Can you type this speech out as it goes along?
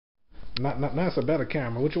Now it's a better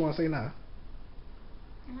camera. What you want to say now?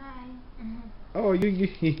 Hi. Oh, you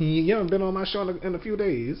haven't been on my show in a few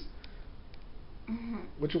days.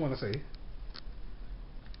 What you want to say?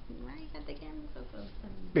 Why you got the camera so close to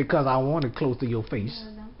me? Because I want it close to your face.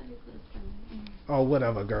 No, don't put it close to me. Oh,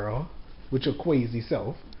 whatever, girl. With your crazy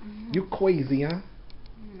self. You crazy, huh?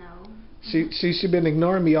 No. She been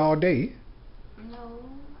ignoring me all day. No,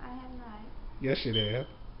 I have not. Yes, she did.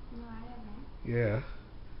 No, I haven't. Yeah.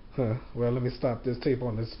 Huh. Well, let me stop this tape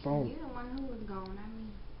on this phone. You're the one who was gone, not me.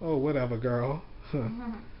 Oh, whatever, girl. Huh.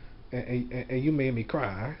 And you made me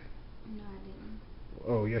cry. No, I didn't.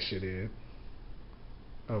 Oh, yes, you did.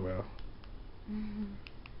 Oh, well.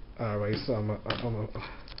 All right, so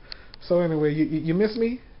so anyway, you miss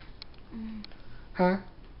me? Huh?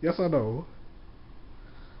 Yes or no?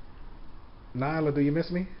 Nyla, do you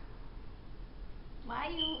miss me? Why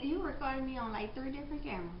you recording me on like 3 different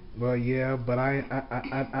cameras? Well, yeah, but I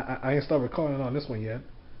ain't started recording on this one yet.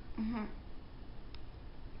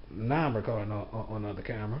 Now I'm recording on another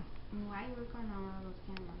camera. Why you recording on all those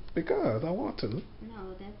cameras? Because I want to.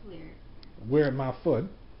 No, that's weird. Wear my foot.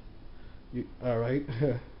 All right.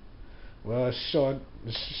 Well, short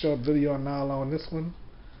video now on this one.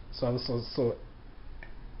 So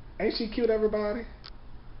ain't she cute, everybody?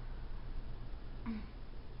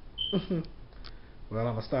 Well,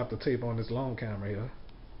 I'm gonna stop the tape on this long camera here.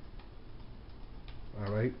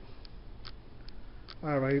 All right.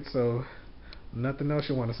 All right. So nothing else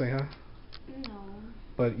you want to say, huh? No.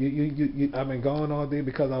 But I've been gone all day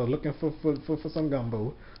because I was looking for some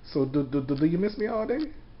gumbo. So do you miss me all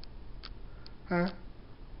day? Huh?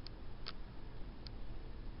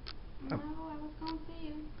 No, I was gonna see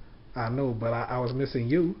you. I know, but I was missing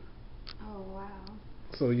you. Oh wow.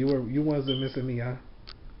 So you wasn't missing me, huh?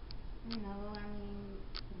 No, I mean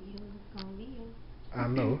you was gonna be you. I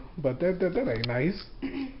know, but that ain't nice.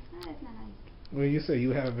 That's not nice. When you say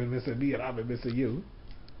you haven't been missing me and I've been missing you.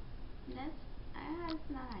 That's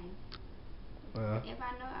nice. If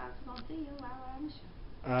I know I was gonna see you, why would I miss you?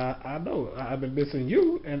 I know. I've been missing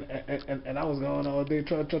you, and I was going all day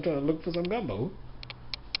trying to look for some gumbo.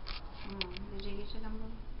 Did you get your gumbo?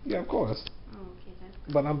 Yeah, of course. Oh, okay, that's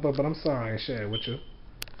good. But I'm sorry I ain't shared with you.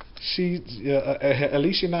 At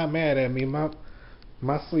least you're not mad at me.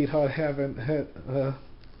 My sweetheart haven't had well.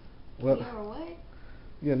 You're what?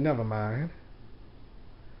 Yeah, never mind.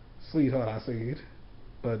 Sweetheart, I said.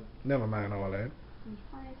 But never mind all that.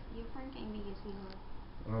 Your friend can't be your sweetheart.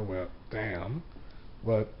 Oh well, damn.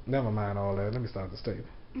 But never mind all that. Let me start this tape.